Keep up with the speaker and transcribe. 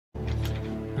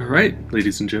Alright,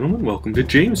 ladies and gentlemen, welcome to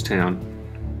Jamestown.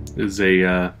 This is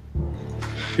a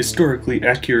historically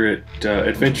accurate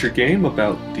adventure game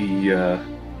about the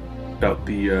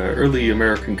early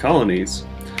American colonies.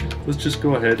 Let's just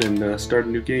go ahead and start a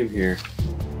new game here.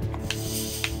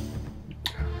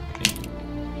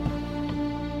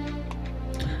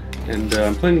 And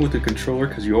I'm playing with a controller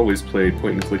because you always play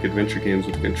point-and-click adventure games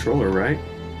with a controller, right?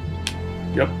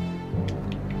 Yep.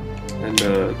 And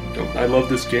I love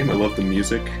this game, I love the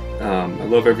music, I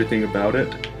love everything about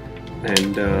it,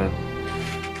 and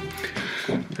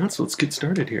so let's get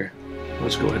started here.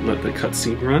 Let's go ahead and let the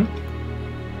cutscene run.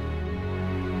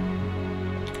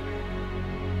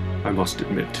 I must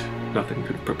admit, nothing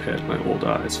could have prepared my old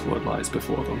eyes for what lies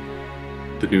before them.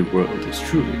 The new world is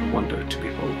truly a wonder to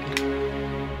behold.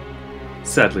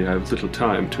 Sadly, I have little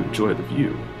time to enjoy the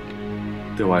view.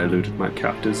 Though I eluded my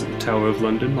captors at the Tower of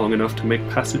London long enough to make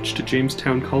passage to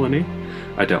Jamestown colony,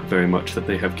 I doubt very much that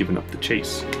they have given up the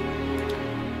chase.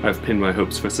 I have pinned my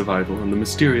hopes for survival on the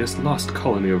mysterious lost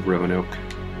colony of Roanoke.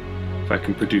 If I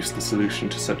can produce the solution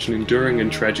to such an enduring and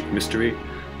tragic mystery,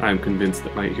 I am convinced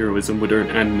that my heroism would earn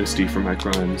amnesty for my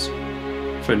crimes.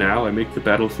 For now, I make the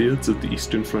battlefields of the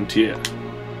eastern frontier.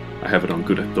 I have it on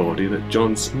good authority that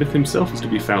John Smith himself is to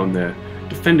be found there,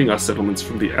 defending our settlements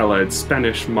from the allied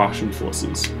Spanish Martian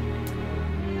forces.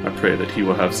 I pray that he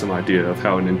will have some idea of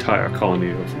how an entire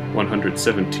colony of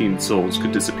 117 souls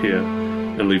could disappear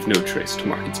and leave no trace to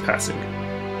mark its passing.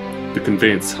 The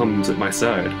conveyance hums at my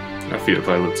side. I fear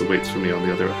violence awaits for me on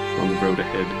the road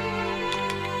ahead.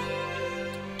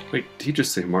 Wait, did he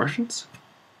just say Martians?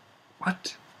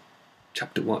 What?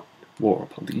 Chapter 1, War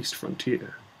upon the East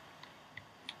Frontier.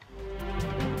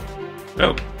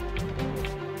 Oh.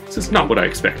 This is not what I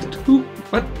expected. Who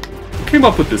came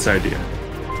up with this idea?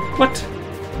 What?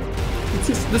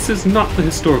 This is not the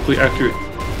historically accurate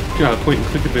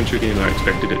point-and-click adventure game I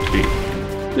expected it to be.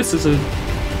 This is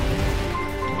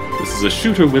a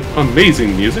shooter with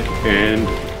amazing music and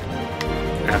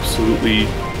absolutely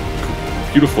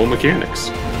beautiful mechanics.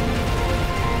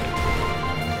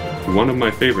 One of my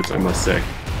favorites, I must say.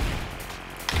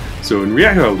 So in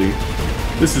reality,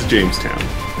 this is Jamestown.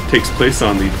 It takes place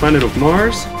on the planet of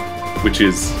Mars, which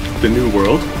is the New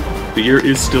World. The year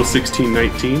is still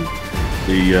 1619.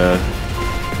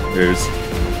 There's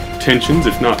tensions,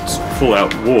 if not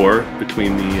full-out war,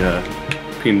 between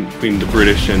the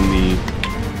British and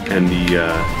the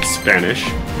Spanish.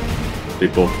 They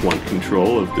both want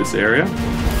control of this area,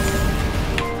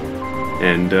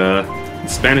 and the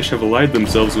Spanish have allied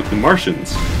themselves with the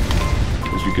Martians.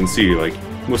 As you can see, like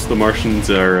most of the Martians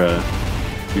are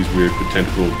these weird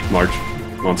tentacled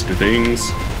monster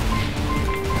things.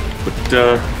 But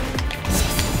the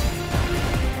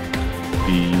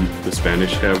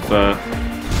Spanish have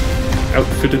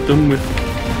outfitted them with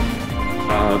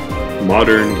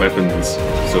modern weapons,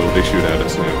 so they shoot at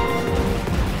us now.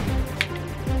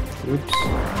 Oops.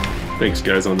 Thanks,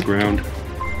 guys on the ground.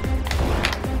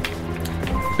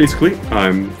 Basically,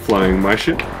 I'm flying my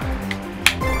ship,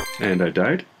 and I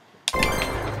died.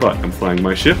 But I'm flying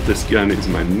my ship. This gun is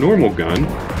my normal gun.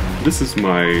 This is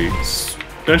my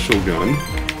special gun.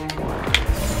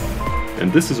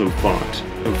 And this is a Vaunt.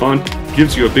 A Vaunt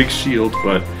gives you a big shield,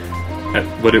 but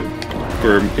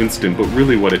for instant, but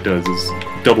really what it does is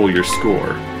double your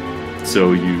score.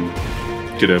 So you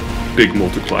get a big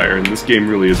multiplier, and this game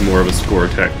really is more of a score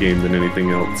attack game than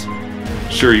anything else.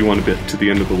 Sure, you want to get to the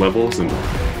end of the levels, and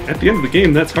at the end of the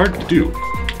game that's hard to do.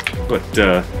 But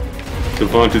the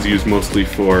Vaunt is used mostly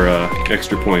for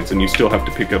extra points, and you still have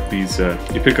to pick up these,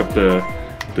 you pick up the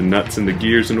nuts and the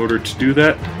gears in order to do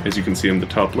that. As you can see on the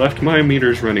top left, my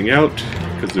meter's running out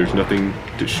because there's nothing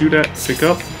to shoot at, pick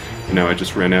up, and now I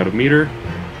just ran out of meter.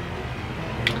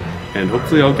 And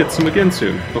hopefully I'll get some again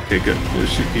soon. Okay, good.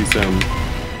 Let's shoot these,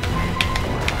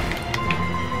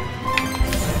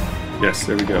 yes,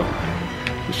 there we go.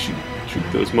 Let's shoot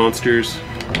those monsters.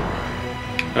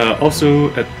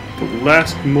 Also, at the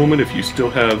last moment, if you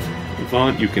still have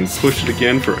Vaunt, you can push it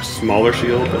again for a smaller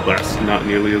shield that lasts not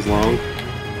nearly as long.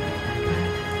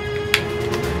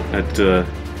 That's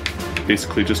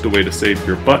basically just a way to save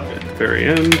your butt at the very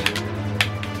end.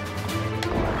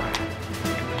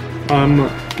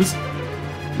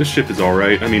 This ship is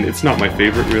alright. I mean, it's not my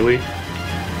favorite, really.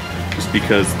 Just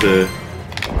because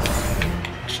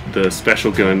the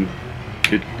special gun,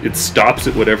 it stops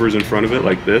at whatever's in front of it,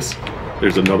 like this.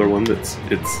 There's another one it's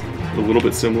a little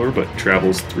bit similar, but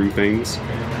travels through things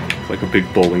like a big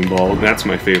bowling ball. And that's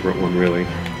my favorite one, really.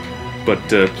 But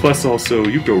plus also,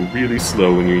 you go really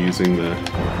slow when you're using the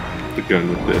gun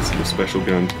with this, the special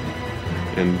gun.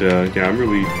 And yeah, I'm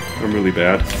really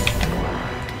bad.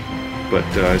 but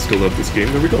I still love this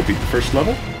game. There we go, beat the first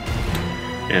level.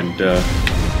 And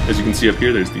as you can see up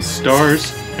here, there's these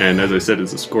stars, and as I said,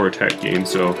 it's a score attack game,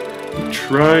 so I'm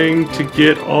trying to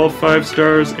get all 5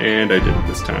 stars, and I did it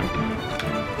this time.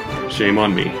 Shame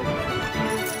on me.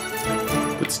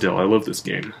 But still, I love this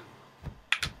game.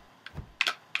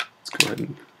 Let's go ahead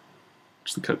and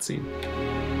watch the cutscene.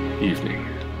 Evening.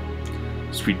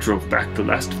 As we drove back the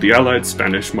last of the Allied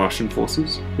Spanish-Martian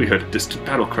forces, we heard a distant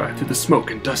battle cry through the smoke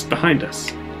and dust behind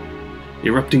us.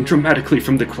 Erupting dramatically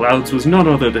from the clouds was none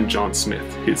other than John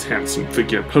Smith, his handsome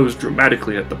figure posed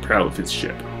dramatically at the prow of his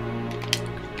ship.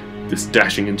 This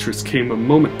dashing interest came a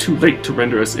moment too late to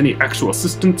render us any actual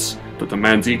assistance, but the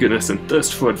man's eagerness and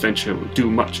thirst for adventure will do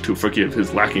much to forgive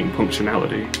his lacking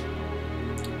punctuality.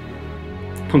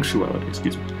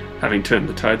 Having turned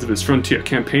the tides of his frontier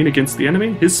campaign against the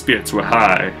enemy, his spirits were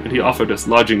high, and he offered us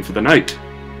lodging for the night.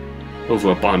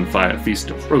 Over a bonfire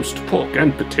feast of roast pork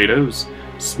and potatoes,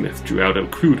 Smith drew out a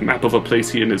crude map of a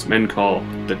place he and his men call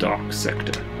the Dark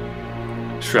Sector.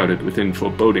 Shrouded within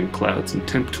foreboding clouds and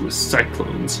tempestuous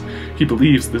cyclones, he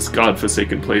believes this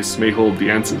god-forsaken place may hold the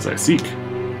answers I seek.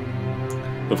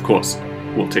 Of course,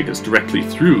 will take us directly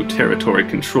through territory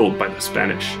controlled by the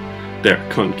Spanish. Their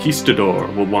conquistador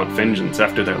will want vengeance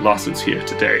after their losses here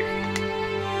today.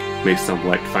 May some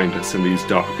light find us in these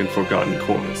dark and forgotten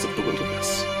corners of the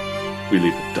wilderness. We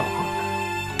leave at dawn.